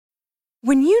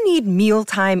When you need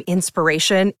mealtime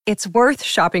inspiration, it's worth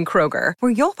shopping Kroger,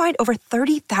 where you'll find over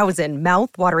 30,000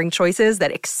 mouth-watering choices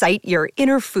that excite your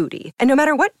inner foodie. And no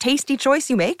matter what tasty choice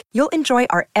you make, you'll enjoy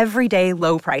our everyday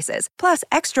low prices, plus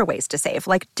extra ways to save,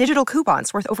 like digital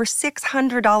coupons worth over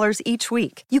 $600 each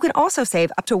week. You can also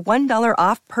save up to $1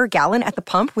 off per gallon at the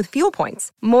pump with fuel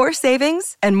points. More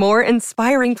savings and more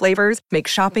inspiring flavors make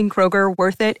shopping Kroger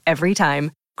worth it every time.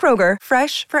 Kroger,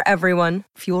 fresh for everyone.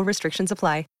 Fuel restrictions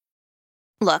apply.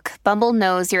 Look, Bumble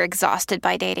knows you're exhausted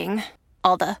by dating.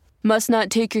 All the, must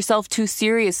not take yourself too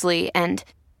seriously, and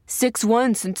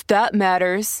 6'1" since that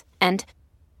matters, and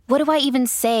what do I even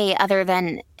say other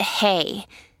than, hey?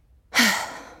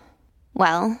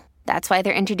 Well, that's why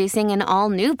they're introducing an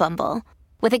all-new Bumble,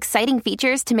 with exciting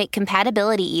features to make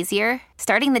compatibility easier,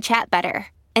 starting the chat better,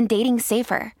 and dating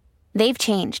safer. They've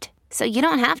changed, so you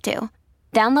don't have to.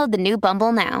 Download the new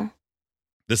Bumble now.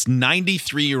 This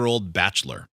 93-year-old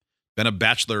bachelor. Been a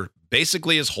bachelor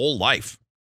basically his whole life.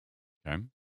 Okay.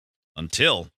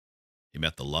 Until he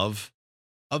met the love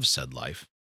of said life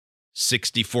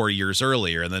 64 years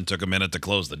earlier and then took a minute to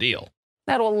close the deal.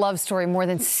 That old love story, more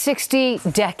than 60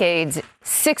 decades,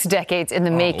 6 decades in the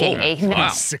making. Wow.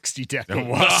 60 decades.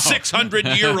 Wow. A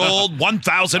 600-year-old,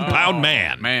 1,000-pound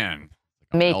man.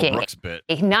 Making.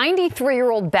 A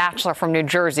 93-year-old bachelor from New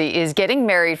Jersey is getting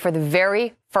married for the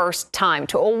very first time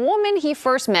to a woman he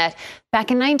first met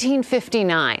back in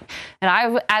 1959.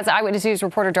 And as Eyewitness News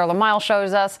reporter Darla Miles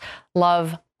shows us,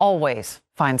 love always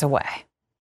finds a way.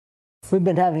 We've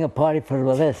been having a party for the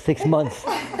last 6 months.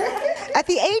 At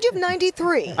the age of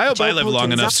 93. I hope I live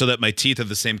long enough so that my teeth are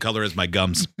the same color as my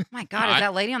gums. My God, is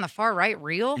that lady on the far right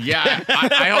real? Yeah,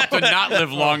 I hope to not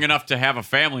live long enough to have a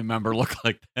family member look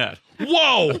like that.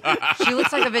 Whoa! She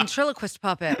looks like a ventriloquist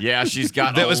puppet. Yeah, she's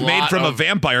got that was made from a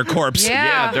vampire corpse.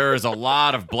 Yeah, there is a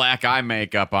lot of black eye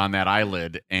makeup on that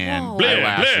eyelid and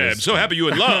eyelashes. I'm so happy you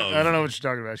in love. I don't know what you're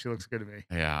talking about. She looks good to me.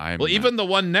 Yeah, even the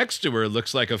one next to her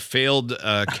looks like a failed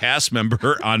cast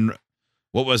member on.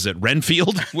 What was it,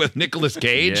 Renfield with Nicolas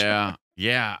Cage?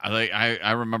 Yeah.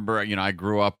 I remember, I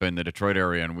grew up in the Detroit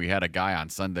area, and we had a guy on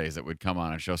Sundays that would come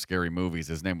on and show scary movies.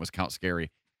 His name was Count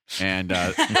Scary, and and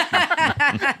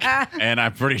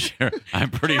I'm pretty sure.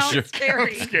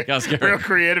 Scary. Count Scary. Real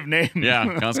creative name.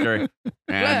 Yeah, Count Scary,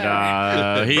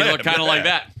 and he looked kind of like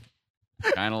that.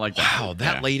 Wow,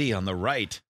 that lady on the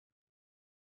right.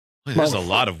 There's a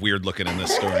lot of weird looking in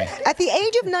this story. At the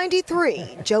age of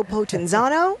 93, Joe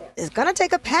Potenzato is going to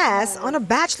take a pass on a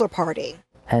bachelor party.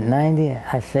 At 90,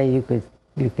 I say you could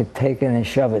take it and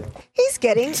shove it. He's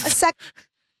getting a second.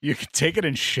 You could take it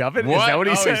and shove it? What? Is that what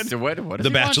he said?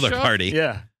 The bachelor party.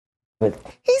 Yeah.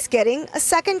 He's getting a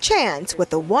second chance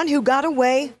with the one who got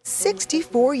away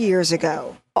 64 years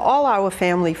ago. All our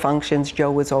family functions, Joe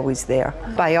was always there.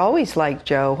 I always liked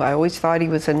Joe. I always thought he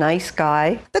was a nice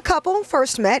guy. The couple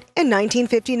first met in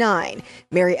 1959.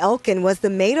 Mary Elkin was the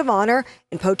maid of honor,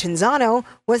 and Potenzato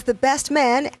was the best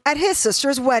man at his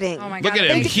sister's wedding. Oh my God. Look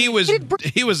at him. He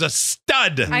was a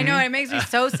stud. I know. It makes me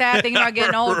so sad thinking about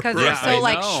getting old because they're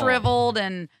so shriveled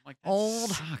and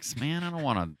old. Sucks, man. I don't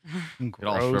want to get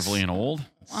all shrivelly and old.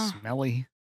 Smelly.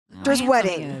 Sister's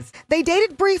wedding. They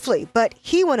dated briefly, but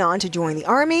he went on to join the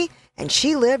army, and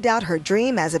she lived out her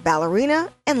dream as a ballerina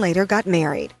and later got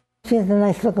married. She's a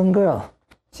nice-looking girl.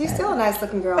 She's still a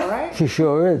nice-looking girl, right? She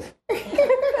sure is.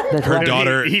 Her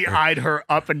daughter. He eyed her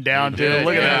up and down, too.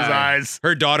 Look at those eyes.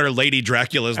 Her daughter, Lady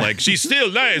Dracula's like, she's still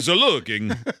nice looking.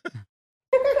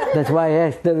 That's why I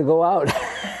asked her to go out.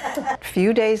 A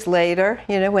few days later,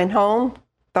 went home,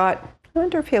 thought, I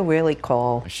wonder if he'll really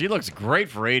call. She looks great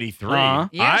for 83. Yeah,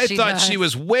 I thought she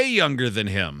was way younger than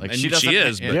him. And she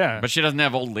is, but she doesn't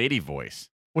have old lady voice.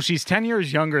 Well, she's 10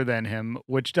 years younger than him,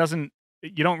 which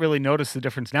you don't really notice the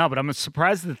difference now, but I'm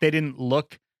surprised that they didn't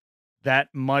look that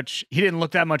much. He didn't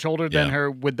look that much older than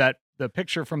her with the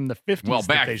picture from the 50s. Well,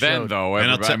 back then, showed.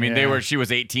 though, she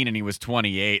was 18 and he was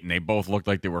 28, and they both looked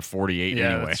like they were 48 anyway.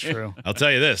 Yeah, that's true. I'll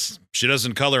tell you this. She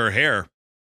doesn't color her hair.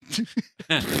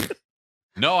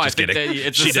 No, I think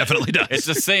that she definitely does. It's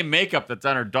the same makeup that's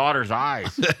on her daughter's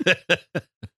eyes.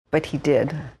 But he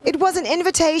did. It was an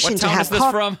invitation what to town have is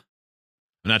this from?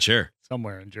 I'm not sure.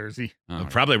 Somewhere in Jersey.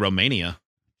 Probably Romania.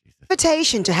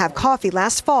 Invitation to have coffee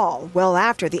last fall, well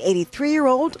after the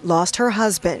 83-year-old lost her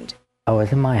husband. I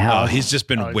was in my house. Oh, he's just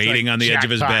been waiting on the edge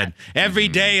of his bed. Every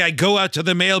day I go out to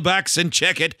the mailbox and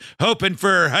check it, hoping for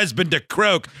her husband to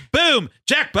croak. Boom!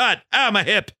 Jackpot! My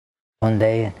hip. One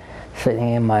day, sitting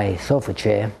in my sofa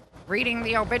chair. Reading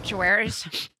the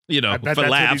obituaries. I bet for that's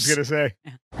laughs. what he's going to say.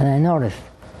 And I noticed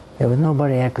there was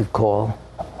nobody I could call.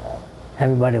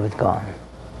 Everybody was gone.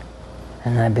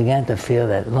 And I began to feel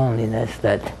that loneliness,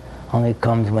 that only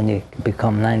comes when you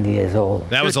become 90 years old.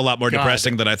 That was a lot more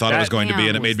depressing than I thought it was going to be,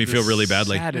 and it made me feel really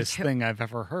badly. Saddest thing I've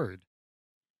ever heard.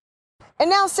 And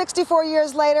now, 64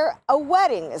 years later, a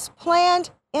wedding is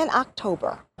planned in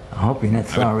October. I hope you're not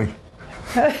sorry.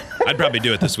 I'd probably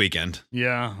do it this weekend.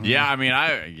 Yeah. Yeah, I mean,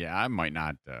 I might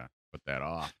not put that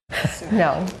off.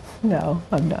 No,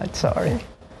 I'm not sorry.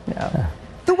 No.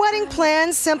 The wedding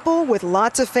plan simple with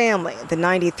lots of family. The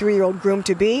 93-year-old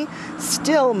groom-to-be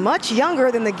still much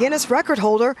younger than the Guinness record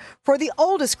holder for the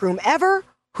oldest groom ever,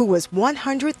 who was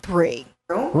 103.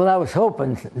 Well, I was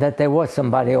hoping that there was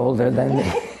somebody older than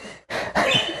me.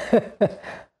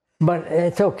 But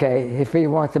it's okay. If he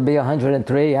wants to be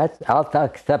 103, I'll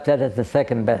accept that as the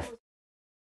second best.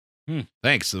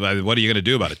 Thanks. What are you going to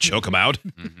do about it? Choke him out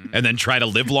and then try to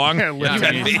live long? Live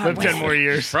 10 more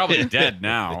years. Probably dead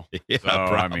now. Yeah, so, I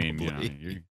probably.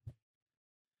 mean,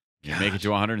 you make it to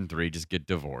 103, just get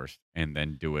divorced, and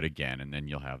then do it again, and then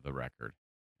you'll have the record,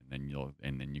 and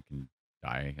then you can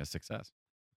die a success.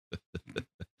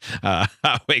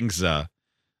 Wings,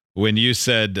 when you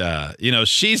said,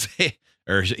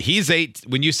 he's 8,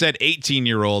 when you said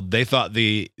 18-year-old, they thought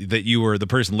that you were the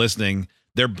person listening.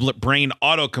 Their brain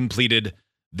auto-completed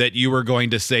that you were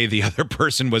going to say the other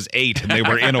person was 8 and they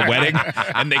were in a wedding.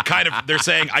 And they're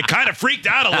saying, I kind of freaked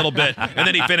out a little bit. And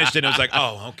then he finished it and it was like,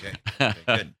 oh, okay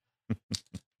good.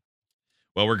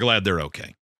 Well, we're glad they're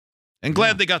okay. And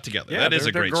glad they got together. Yeah, that is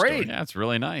a great story. Yeah, it's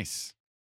really nice.